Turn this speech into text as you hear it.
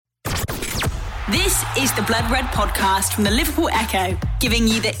This is the Blood Red podcast from the Liverpool Echo, giving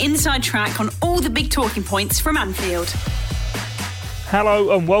you the inside track on all the big talking points from Anfield.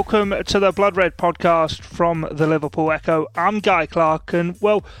 Hello and welcome to the Blood Red podcast from the Liverpool Echo. I'm Guy Clark, and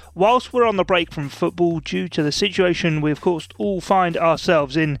whilst we're on the break from football due to the situation we of course all find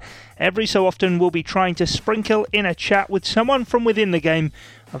ourselves in, every so often we'll be trying to sprinkle in a chat with someone from within the game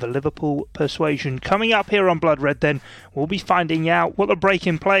of a Liverpool persuasion. Coming up here on Blood Red then, we'll be finding out what the break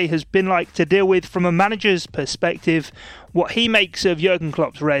in play has been like to deal with from a manager's perspective, what he makes of Jurgen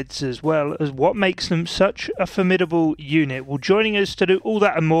Klopp's Reds, as well as what makes them such a formidable unit. Well, joining us to do all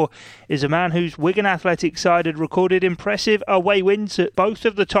that and more is a man whose Wigan Athletic side had recorded impressive away wins at both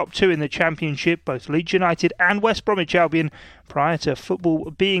of the top two in the Championship, both Leeds United and West Bromwich Albion, prior to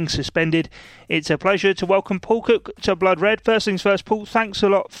football being suspended. It's a pleasure to welcome Paul Cook to Blood Red. First things first, Paul, thanks a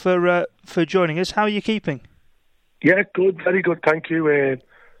lot for joining us. How are you keeping? Yeah, good, very good, thank you.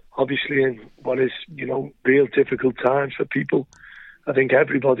 Obviously, in what is, real difficult times for people, I think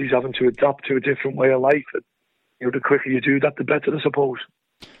everybody's having to adapt to a different way of life. And, the quicker you do that, the better, I suppose.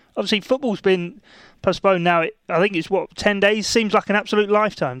 Obviously, football's been postponed now. I think it's, 10 days? Seems like an absolute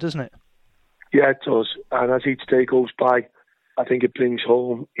lifetime, doesn't it? Yeah, it does. And as each day goes by, I think it brings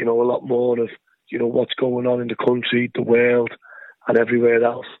home, a lot more of, what's going on in the country, the world, and everywhere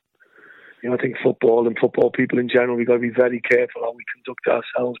else. I think football and football people in general, we've got to be very careful how we conduct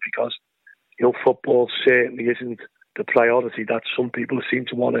ourselves because, football certainly isn't the priority that some people seem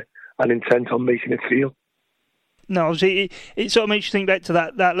to want and intent on making it feel. No, obviously, it sort of makes you think back to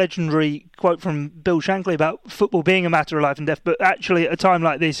that legendary quote from Bill Shankly about football being a matter of life and death, but actually at a time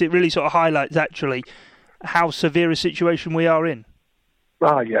like this, it really sort of highlights actually how severe a situation we are in.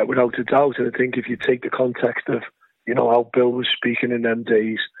 Yeah, without a doubt. And I think if you take the context of, how Bill was speaking in them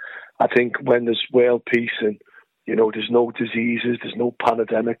days, I think when there's world peace and, there's no diseases, there's no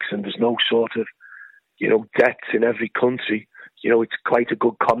pandemics and there's no sort of, deaths in every country, it's quite a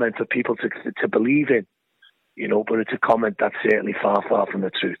good comment for people to believe in, but it's a comment that's certainly far, far from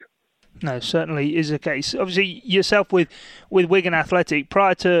the truth. No, certainly is the case. Obviously, yourself with Wigan Athletic,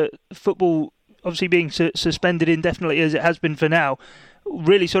 prior to football obviously being suspended indefinitely as it has been for now,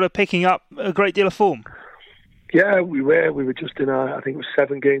 really sort of picking up a great deal of form. Yeah, we were just in I think it was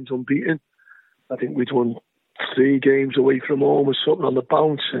 7 games unbeaten. I think we'd won 3 games away from home or something on the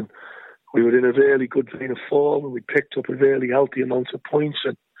bounce, and we were in a really good vein of form, and we picked up a really healthy amount of points,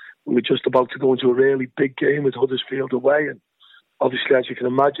 and we were just about to go into a really big game with Huddersfield away. And obviously, as you can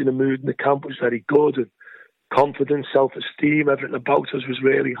imagine, the mood in the camp was very good, and confidence, self-esteem, everything about us was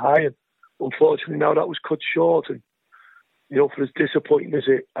really high. And unfortunately, now that was cut short, and for as disappointing as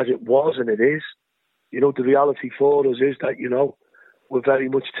it was, and it is, the reality for us is that, we're very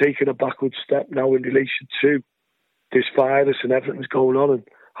much taking a backward step now in relation to this virus and everything that's going on, and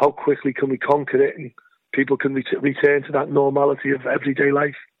how quickly can we conquer it and people can return to that normality of everyday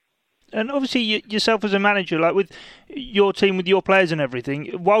life. And obviously yourself as a manager, like with your team, with your players and everything,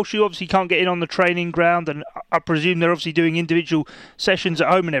 whilst you obviously can't get in on the training ground, and I presume they're obviously doing individual sessions at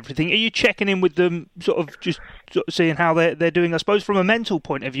home and everything, are you checking in with them, sort of seeing how they're doing, I suppose, from a mental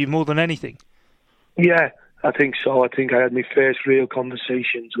point of view more than anything? Yeah, I think so. I think I had my first real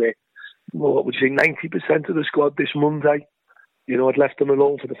conversations with, what would you say, 90% of the squad this Monday. I'd left them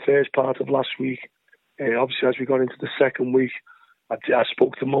alone for the first part of last week. Obviously, as we got into the second week, I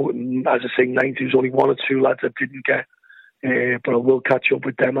spoke to them, and as I say, 90, there was only 1 or 2 lads I didn't get. But I will catch up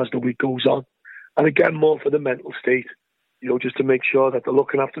with them as the week goes on. And again, more for the mental state, just to make sure that they're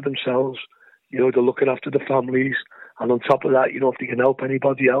looking after themselves, they're looking after the families. And on top of that, if they can help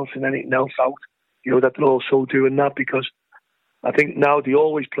anybody else and anything else out, that they're also doing that, because I think now they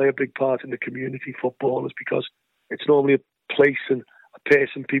always play a big part in the community, footballers, because it's normally a place and a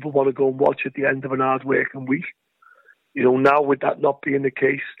person people want to go and watch at the end of an hard working week. Now with that not being the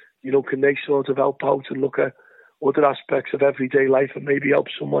case, can they sort of help out and look at other aspects of everyday life and maybe help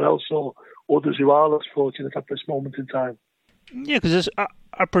someone else or others who are less fortunate at this moment in time? Yeah, because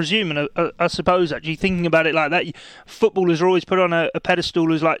I presume, and I suppose actually thinking about it like that, footballers are always put on a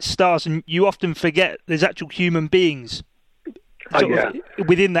pedestal as like stars, and you often forget there's actual human beings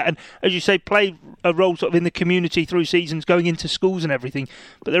within that. And as you say, play a role sort of in the community through seasons, going into schools and everything.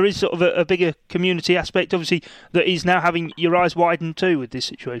 But there is sort of a bigger community aspect, obviously, that is now having your eyes widened too with this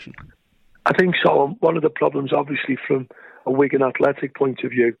situation. I think so. One of the problems, obviously, from a Wigan Athletic point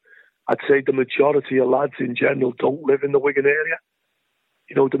of view, I'd say the majority of lads in general don't live in the Wigan area.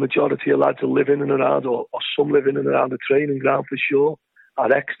 The majority of lads are living in and around, or some living in and around the training ground for sure,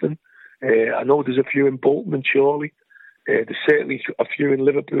 at Exton. I know there's a few in Bolton and Chorley. There's certainly a few in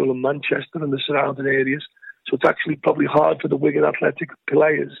Liverpool and Manchester and the surrounding areas. So it's actually probably hard for the Wigan Athletic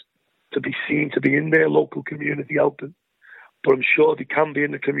players to be seen to be in their local community helping. But I'm sure they can be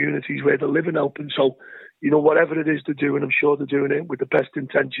in the communities where they live and helping. So, whatever it is they're doing, I'm sure they're doing it with the best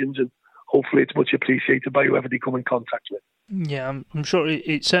intentions, and hopefully it's much appreciated by whoever they come in contact with. Yeah, I'm sure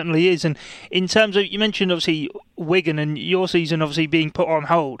it certainly is. And in terms of, you mentioned obviously Wigan and your season obviously being put on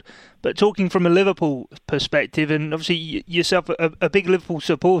hold, but talking from a Liverpool perspective, and obviously yourself a big Liverpool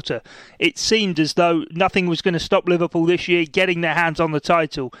supporter, it seemed as though nothing was going to stop Liverpool this year getting their hands on the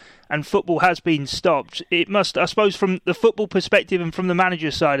title, and football has been stopped. It must, I suppose, from the football perspective and from the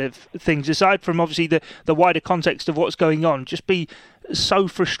manager's side of things, aside from obviously the wider context of what's going on, just be so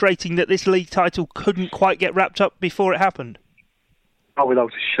frustrating that this league title couldn't quite get wrapped up before it happened. Oh,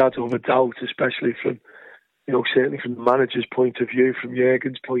 without a shadow of a doubt, especially from, certainly from the manager's point of view, from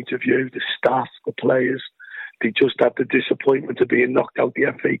Jurgen's point of view, the staff, the players. They just had the disappointment of being knocked out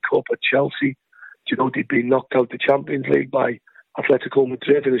the FA Cup at Chelsea. They'd been knocked out the Champions League by Atletico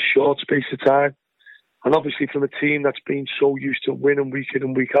Madrid in a short space of time. And obviously from a team that's been so used to winning week in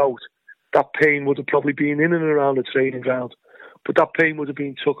and week out, that pain would have probably been in and around the training ground. But that pain would have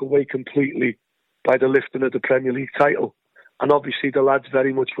been took away completely by the lifting of the Premier League title. And obviously the lads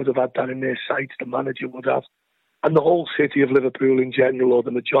very much would have had that in their sights, the manager would have. And the whole city of Liverpool in general, or the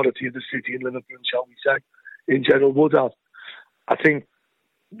majority of the city in Liverpool, shall we say, in general would have. I think,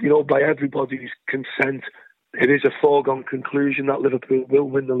 by everybody's consent, it is a foregone conclusion that Liverpool will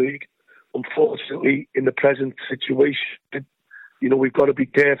win the league. Unfortunately, in the present situation, we've got to be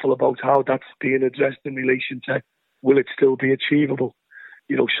careful about how that's being addressed in relation to will it still be achievable.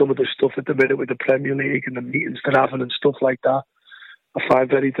 Some of the stuff at the minute with the Premier League and the meetings they're having and stuff like that, I find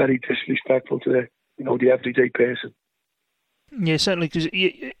very, very disrespectful to the everyday person. Yeah, certainly, because as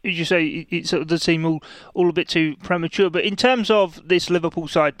you say, it sort of does seem all a bit too premature. But in terms of this Liverpool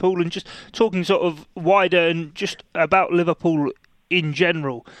side, Paul, and just talking sort of wider and just about Liverpool in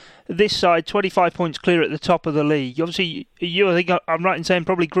general, this side, 25 points clear at the top of the league. Obviously, I think I'm right in saying,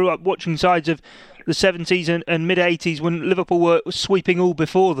 probably grew up watching sides of the 70s and mid-80s when Liverpool were sweeping all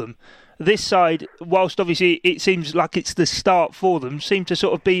before them. This side, whilst obviously it seems like it's the start for them, seem to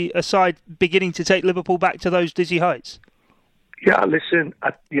sort of be a side beginning to take Liverpool back to those dizzy heights. Yeah, listen,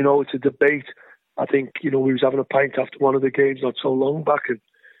 it's a debate. I think, we was having a pint after one of the games not so long back, and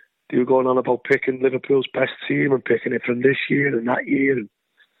they were going on about picking Liverpool's best team and picking it from this year and that year. And,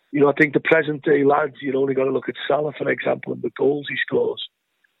 I think the present day lads, only got to look at Salah, for example, and the goals he scores.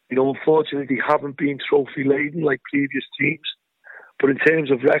 Unfortunately, they haven't been trophy laden like previous teams. But in terms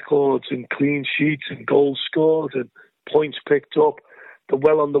of records and clean sheets and goals scored and points picked up, they're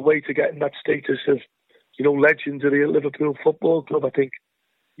well on the way to getting that status of, legendary at Liverpool Football Club. I think,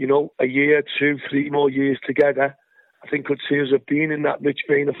 a year, 2, 3 more years together, I think could see us have been in that rich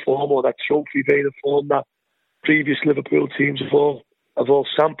vein of form, or that trophy vein of form that previous Liverpool teams have all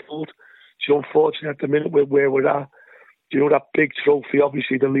sampled. So unfortunately, at the minute where we're at, that big trophy,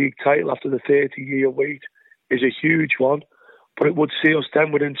 obviously the league title after the 30-year wait, is a huge one. But it would see us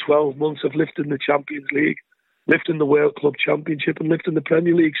then within 12 months of lifting the Champions League, lifting the World Club Championship and lifting the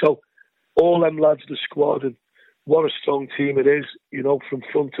Premier League. So all them lads, the squad, and what a strong team it is, from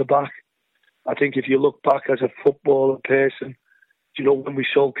front to back. I think if you look back as a footballer person, when we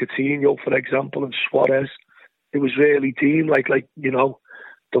sold Coutinho, for example, and Suarez, it was really deemed like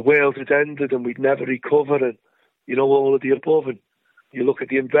the world had ended and we'd never recover, and, all of the above. And you look at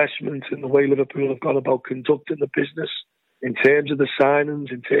the investment and the way Liverpool have gone about conducting the business in terms of the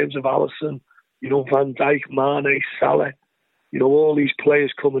signings, in terms of Alisson, Van Dijk, Mane, Salah, all these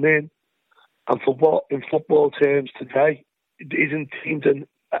players coming in. And for what, in football terms today, it isn't deemed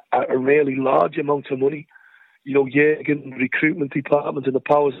a really large amount of money. Jurgen, recruitment department and the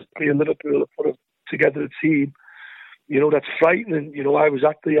powers in Liverpool have put together a team, that's frightening. I was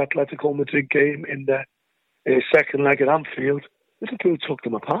at the Atletico Madrid game in the second leg at Anfield. Liverpool took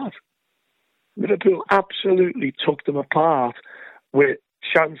them apart. Liverpool absolutely took them apart with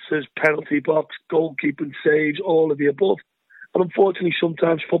chances, penalty box, goalkeeping saves, all of the above. And unfortunately,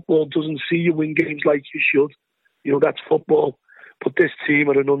 sometimes football doesn't see you win games like you should. That's football. But this team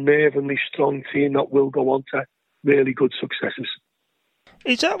are an unnervingly strong team that will go on to really good successes.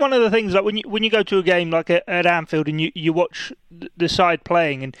 Is that one of the things, like when you go to a game like at Anfield and you watch the side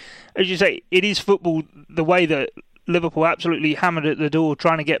playing, and as you say, it is football the way that Liverpool absolutely hammered at the door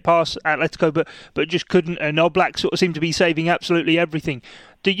trying to get past Atletico, but just couldn't, and Oblak sort of seemed to be saving absolutely everything.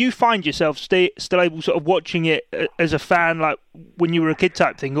 Do you find yourself still able sort of watching it as a fan, like when you were a kid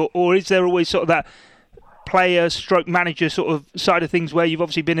type thing, or is there always sort of that player stroke manager sort of side of things where you've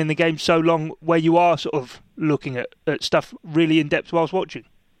obviously been in the game so long where you are sort of looking at stuff really in depth whilst watching?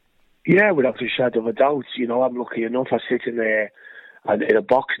 Yeah, without a shadow of a doubt. I'm lucky enough. I sit in there And in a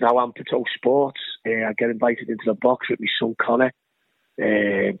box now, Ampito Sports, I get invited into the box with my son Connor,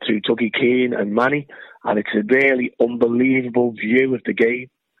 through Dougie Keane and Manny, and it's a really unbelievable view of the game.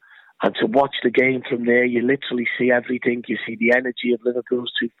 And to watch the game from there, you literally see everything. You see the energy of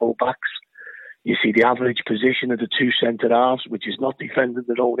Liverpool's two full-backs. You see the average position of the two centre-halves, which is not defending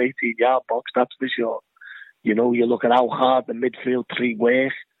their own 18-yard box, that's for sure. You know, you look at how hard the midfield three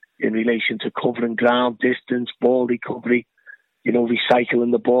work in relation to covering ground, distance, ball recovery, you know,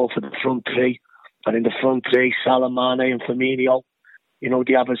 recycling the ball for the front three. And in the front three, Salah, Mane and Firmino, you know,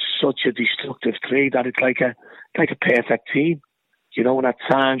 they have such a destructive three that it's like a perfect team. You know, and at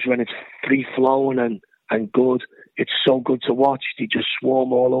times when it's free-flowing and good, it's so good to watch. They just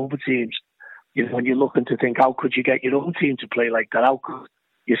swarm all over teams. You know, when you're looking to think, how could you get your own team to play like that? How could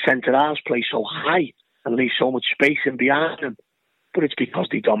your centre-halves play so high and leave so much space in behind them? But it's because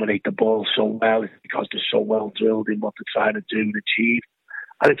they dominate the ball so well. It's because they're so well drilled in what they're trying to do and achieve.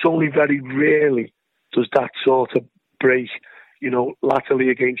 And it's only very rarely does that sort of break, you know, laterally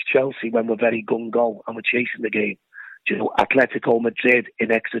against Chelsea when we're very gung-go and we're chasing the game. You know, Atletico Madrid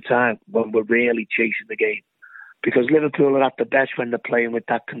in extra time when we're really chasing the game. Because Liverpool are at the best when they're playing with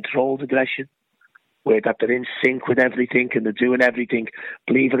that controlled aggression, where that they're in sync with everything and they're doing everything,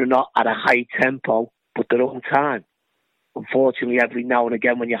 believe it or not, at a high tempo, but their own time. Unfortunately, every now and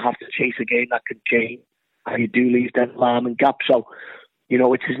again when you have to chase a game, that can change, and you do leave that alarming gap. So, you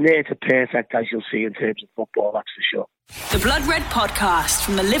know, it's as near to perfect as you'll see in terms of football, that's for sure. The Blood Red Podcast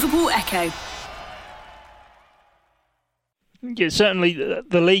from the Liverpool Echo. Yeah, certainly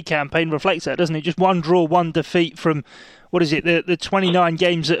the league campaign reflects that, doesn't it? Just one draw, one defeat from, what is it, the 29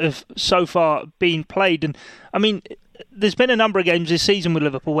 games that have so far been played. And, I mean, there's been a number of games this season with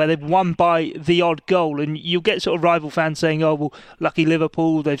Liverpool where they've won by the odd goal, and you'll get sort of rival fans saying, oh, well, lucky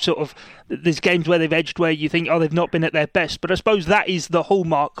Liverpool, they've sort of, there's games where they've edged where you think, oh, they've not been at their best. But I suppose that is the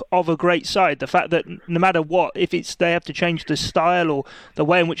hallmark of a great side, the fact that no matter what, if it's they have to change the style or the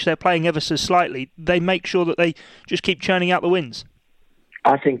way in which they're playing ever so slightly, they make sure that they just keep churning out the wins.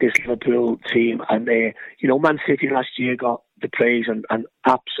 I think this Liverpool team, and you know, Man City last year got the praise and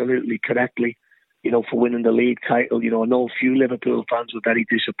absolutely correctly, you know, for winning the league title. You know, I know a few Liverpool fans were very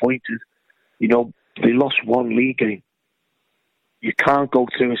disappointed. You know, they lost one league game. You can't go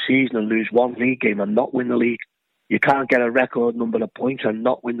through a season and lose one league game and not win the league. You can't get a record number of points and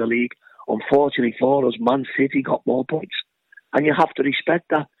not win the league. Unfortunately for us, Man City got more points. And you have to respect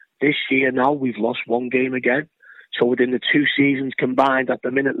that. This year now, we've lost one game again. So within the two seasons combined, at the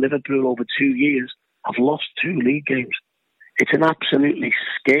minute, Liverpool over 2 years have lost 2 league games. It's an absolutely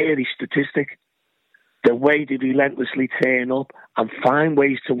scary statistic. The way they relentlessly turn up and find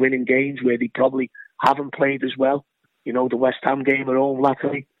ways to win in games where they probably haven't played as well. You know, the West Ham game at home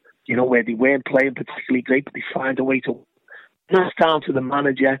latterly, you know, where they weren't playing particularly great, but they find a way to win. That's down to the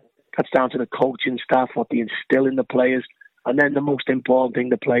manager, that's down to the coaching staff, what they instill in the players, and then the most important thing,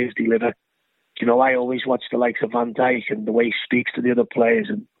 the players deliver. You know, I always watch the likes of Van Dijk and the way he speaks to the other players,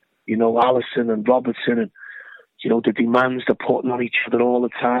 and, you know, Alisson and Robertson, and, you know, the demands they're putting on each other all the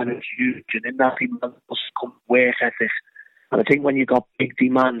time is huge. And in that demand must come work ethic. And I think when you've got big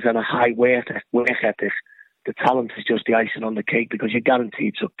demands and a high work ethic, the talent is just the icing on the cake, because you're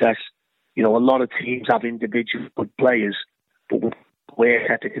guaranteed success. You know, a lot of teams have individual good players, but with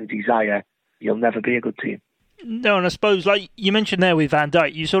work ethic and desire, you'll never be a good team. No, and I suppose, like you mentioned there with Van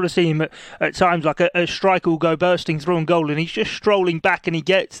Dijk, you sort of see him at times like a striker will go bursting through on goal and he's just strolling back and he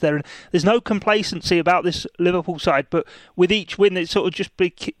gets there. And there's no complacency about this Liverpool side, but with each win it sort of just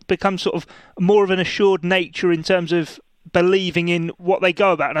becomes sort of more of an assured nature in terms of believing in what they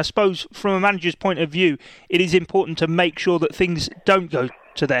go about. And I suppose from a manager's point of view, it is important to make sure that things don't go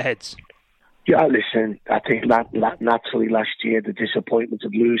to their heads. Yeah, listen, I think naturally last year the disappointment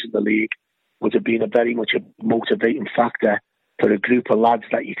of losing the league would have been a very much a motivating factor for a group of lads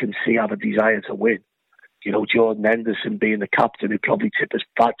that you can see have a desire to win. You know, Jordan Henderson being the captain, who probably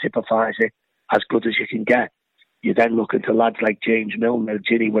typifies it as good as you can get. You then look into lads like James Milner,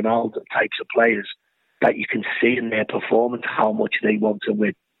 Gini Wijnaldum types of players that you can see in their performance how much they want to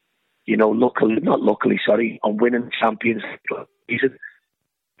win. You know, on winning the Champions League season,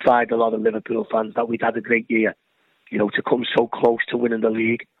 find a lot of Liverpool fans that we'd had a great year. You know, to come so close to winning the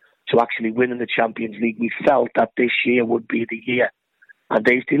league, to actually winning the Champions League, we felt that this year would be the year. And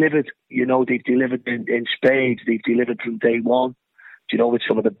they've delivered. You know, they've delivered in spades. They've delivered from day one. You know, with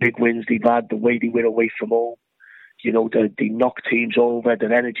some of the big wins they've had, the way they win away from home. You know, they knock teams over,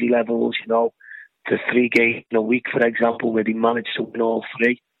 their energy levels, you know, the 3 games in a week, for example, where they managed to win all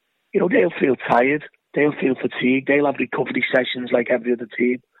 3. You know, they'll feel tired. They'll feel fatigued. They'll have recovery sessions like every other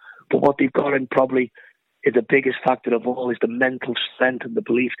team. But what they've got in probably the biggest factor of all is the mental strength and the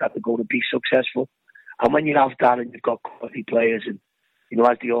belief that they're going to be successful. And when you have that and you've got quality players, and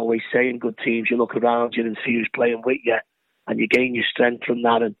as they always say in good teams, you look around you and see who's playing with you, and you gain your strength from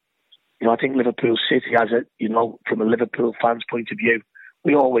that. And I think Liverpool City has it. From a Liverpool fan's point of view,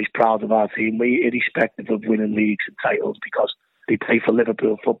 we're always proud of our team, irrespective of winning leagues and titles, because they play for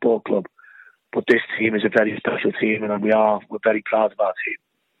Liverpool Football Club. But this team is a very special team, and we're very proud of our team.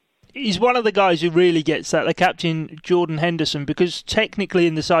 He's one of the guys who really gets that, the captain, Jordan Henderson, because technically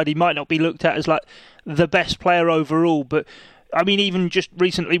in the side he might not be looked at as like the best player overall, but I mean, even just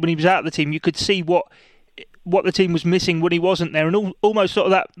recently when he was out of the team, you could see what the team was missing when he wasn't there, and almost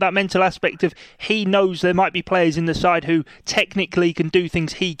sort of that mental aspect of he knows there might be players in the side who technically can do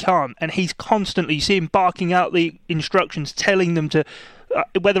things he can't, and he's constantly, you see him barking out the instructions, telling them to,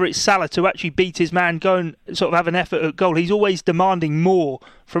 whether it's Salah to actually beat his man, go and sort of have an effort at goal. He's always demanding more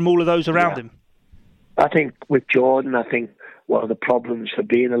from all of those around him. I think with Jordan, one of the problems for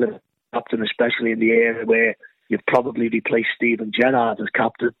being a Liverpool captain, especially in the era where you've probably replaced Steven Gerrard as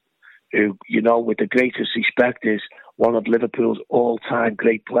captain, who, with the greatest respect, is one of Liverpool's all-time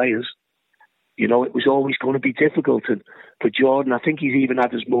great players. It was always going to be difficult. And for Jordan, I think he's even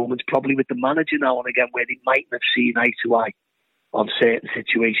had his moments, probably with the manager now and again, where he mightn't have seen eye to eye on certain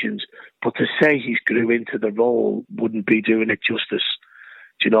situations. But to say he's grew into the role wouldn't be doing it justice.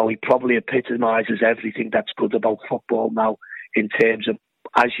 He probably epitomises everything that's good about football now, in terms of,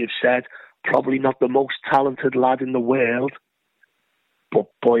 as you've said, probably not the most talented lad in the world, but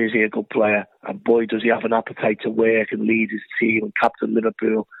boy is he a good player, and boy does he have an appetite to work and lead his team and captain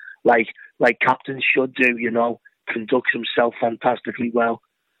Liverpool like captains should do. Conducts himself fantastically well,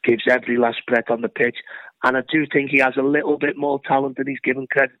 gives every last breath on the pitch, and I do think he has a little bit more talent than he's given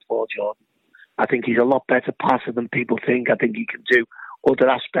credit for, Jordan. I think he's a lot better passer than people think. I think he can do other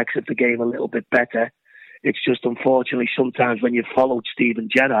aspects of the game a little bit better. It's just, unfortunately, sometimes when you've followed Steven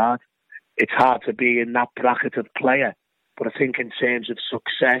Gerrard, it's hard to be in that bracket of player. But I think in terms of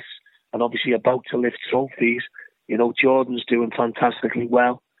success, and obviously about to lift trophies, Jordan's doing fantastically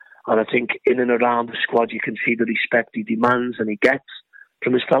well. And I think in and around the squad, you can see the respect he demands and he gets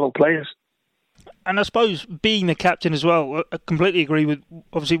from his fellow players. And I suppose being the captain as well, I completely agree with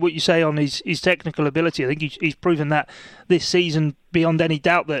obviously what you say on his technical ability. I think he's proven that this season beyond any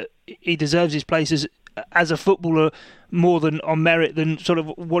doubt that he deserves his place as a footballer more than on merit than sort of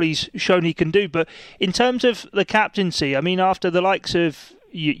what he's shown he can do. But in terms of the captaincy, I mean, after the likes of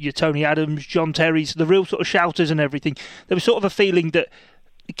your Tony Adams, John Terry's, the real sort of shouters and everything, there was sort of a feeling that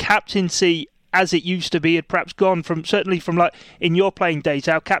captaincy as it used to be had perhaps gone from, certainly from like in your playing days,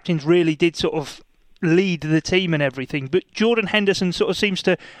 how captains really did sort of lead the team and everything. But Jordan Henderson sort of seems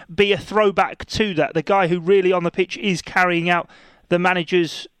to be a throwback to that, the guy who really on the pitch is carrying out the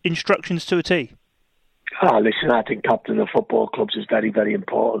manager's instructions to a T. Listen, I think captain of football clubs is very, very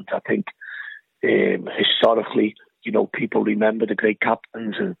important. I think historically, people remember the great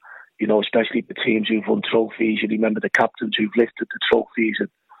captains, and, especially the teams who've won trophies. You remember the captains who've lifted the trophies and,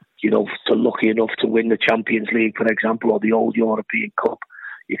 so lucky enough to win the Champions League, for example, or the old European Cup.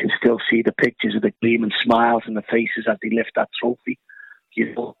 You can still see the pictures of the gleaming smiles and the faces as they lift that trophy.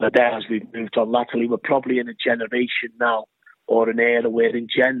 There, as we've moved on latterly, we're probably in a generation now, or an era where in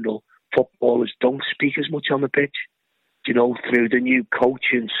general, footballers don't speak as much on the pitch. Through the new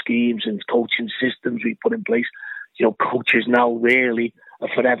coaching schemes and coaching systems we put in place, coaches now really are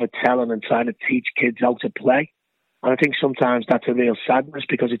forever telling and trying to teach kids how to play. And I think sometimes that's a real sadness,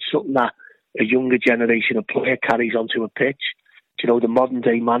 because it's something that a younger generation of player carries onto a pitch. The modern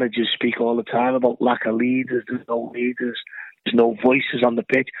day managers speak all the time about lack of leaders. There's no leaders. There's no voices on the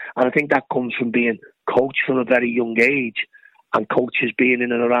pitch. And I think that comes from being coached from a very young age, and coaches being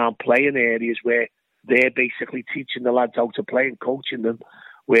in and around playing areas where they're basically teaching the lads how to play and coaching them.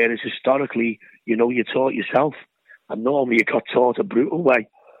 Whereas historically, you taught yourself. And normally you got taught a brutal way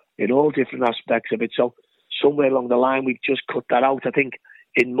in all different aspects of it. So somewhere along the line, we've just cut that out. I think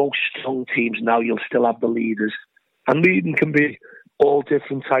in most strong teams now, you'll still have the leaders. And leading can be all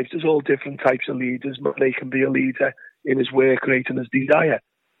different types. There's all different types of leaders. They can be a leader in his work rate and his desire.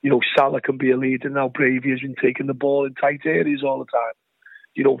 Salah can be a leader now. Bravey has been taking the ball in tight areas all the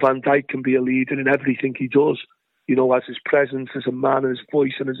time. Van Dijk can be a leader in everything he does. Has his presence as a man, and his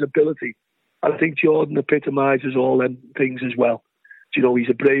voice and his ability. And I think Jordan epitomises all them things as well. He's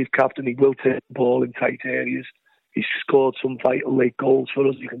a brave captain. He will take the ball in tight areas. He's scored some vital late goals for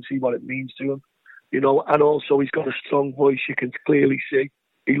us. You can see what it means to him. And also he's got a strong voice. You can clearly see.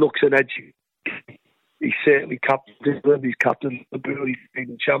 He looks an edgy. He's certainly captain England. He's captain Liverpool. He's played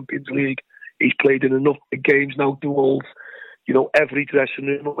in Champions League. He's played in enough games now to hold, every dressing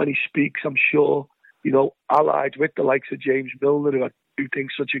room. When he speaks, I'm sure allied with the likes of James Milner, who I do think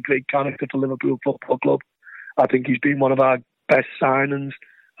is such a great character for Liverpool Football Club. I think he's been one of our best signings.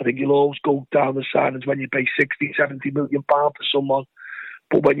 I think you'll always go down the signings when you pay 60, 70 million pounds for someone.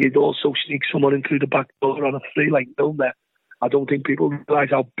 But when you also sneak someone in through the back door on a free like Milner, I don't think people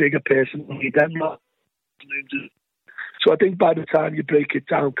realise how big a person he then are. So I think by the time you break it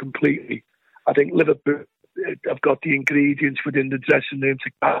down completely, I think Liverpool have got the ingredients within the dressing room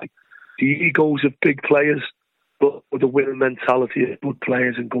to carry the egos of big players, but with the winning mentality of good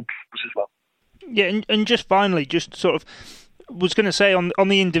players and good players as well. Yeah, and just finally, just sort of was going to say on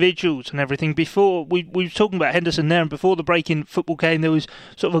the individuals and everything, before we were talking about Henderson there, and before the break in football came, there was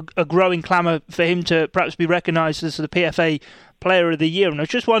sort of a growing clamour for him to perhaps be recognised as the PFA Player of the Year. And I was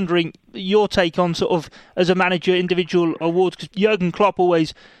just wondering your take on sort of, as a manager, individual awards, because Jurgen Klopp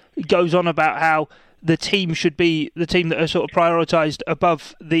always goes on about how the team should be the team that are sort of prioritised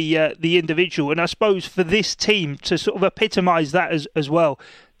above the individual. And I suppose for this team to sort of epitomise that as well,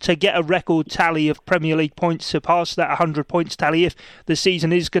 to get a record tally of Premier League points, surpass that 100 points tally if the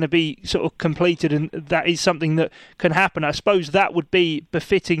season is going to be sort of completed, and that is something that can happen. I suppose that would be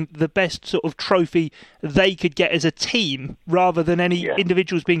befitting the best sort of trophy they could get as a team rather than any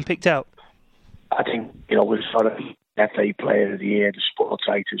individuals being picked out. I think, with sort of FA Player of the Year, the Sports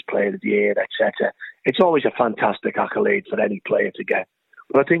Writers Player of the Year, etc., it's always a fantastic accolade for any player to get.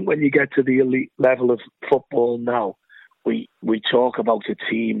 But I think when you get to the elite level of football now, we talk about a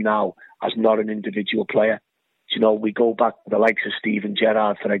team now as not an individual player. We go back to the likes of Steven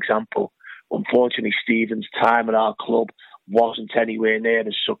Gerrard, for example. Unfortunately, Steven's time at our club wasn't anywhere near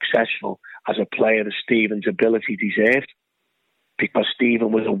as successful as a player as Steven's ability deserved, because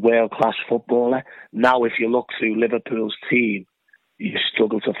Steven was a world-class footballer. Now, if you look through Liverpool's team, you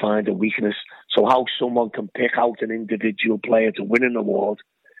struggle to find a weakness. So how someone can pick out an individual player to win an award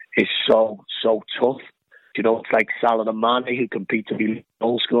is so tough. It's like Salah and Mane, who compete to be the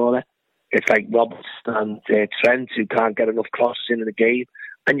goal scorer. It's like Robertson and Trent, who can't get enough crosses in the game.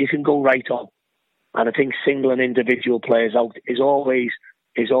 And you can go right on. And I think singling individual players out is always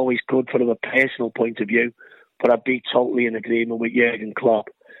good from a personal point of view. But I'd be totally in agreement with Jurgen Klopp.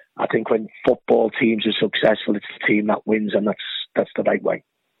 I think when football teams are successful, it's the team that wins, and that's the right way.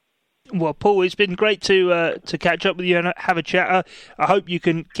 Well, Paul, it's been great to catch up with you and have a chat. I hope you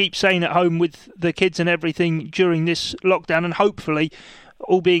can keep staying at home with the kids and everything during this lockdown, and hopefully,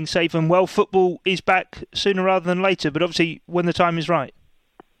 all being safe and well, football is back sooner rather than later, but obviously when the time is right.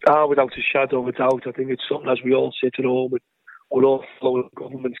 Without a shadow of a doubt. I think it's something, as we all sit at home, we're all following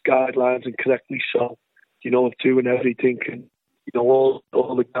government's guidelines, and correctly so, of doing everything, and all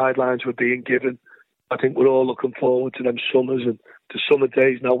the guidelines were being given. I think we're all looking forward to them summers and the summer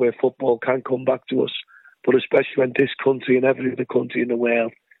days now where football can come back to us. But especially when this country and every other country in the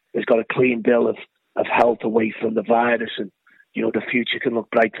world has got a clean bill of health away from the virus, and the future can look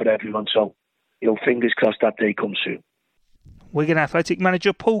bright for everyone. So, fingers crossed that day comes soon. Wigan Athletic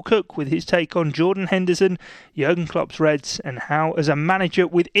manager Paul Cook with his take on Jordan Henderson, Jurgen Klopp's Reds, and how, as a manager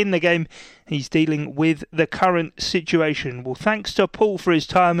within the game, he's dealing with the current situation. Well, thanks to Paul for his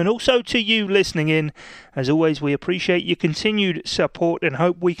time, and also to you listening in. As always, we appreciate your continued support and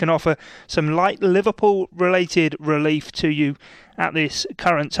hope we can offer some light Liverpool-related relief to you at this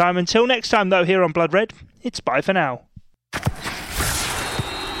current time. Until next time, though, here on Blood Red, it's bye for now.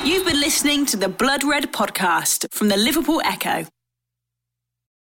 You've been listening to the Blood Red podcast from the Liverpool Echo.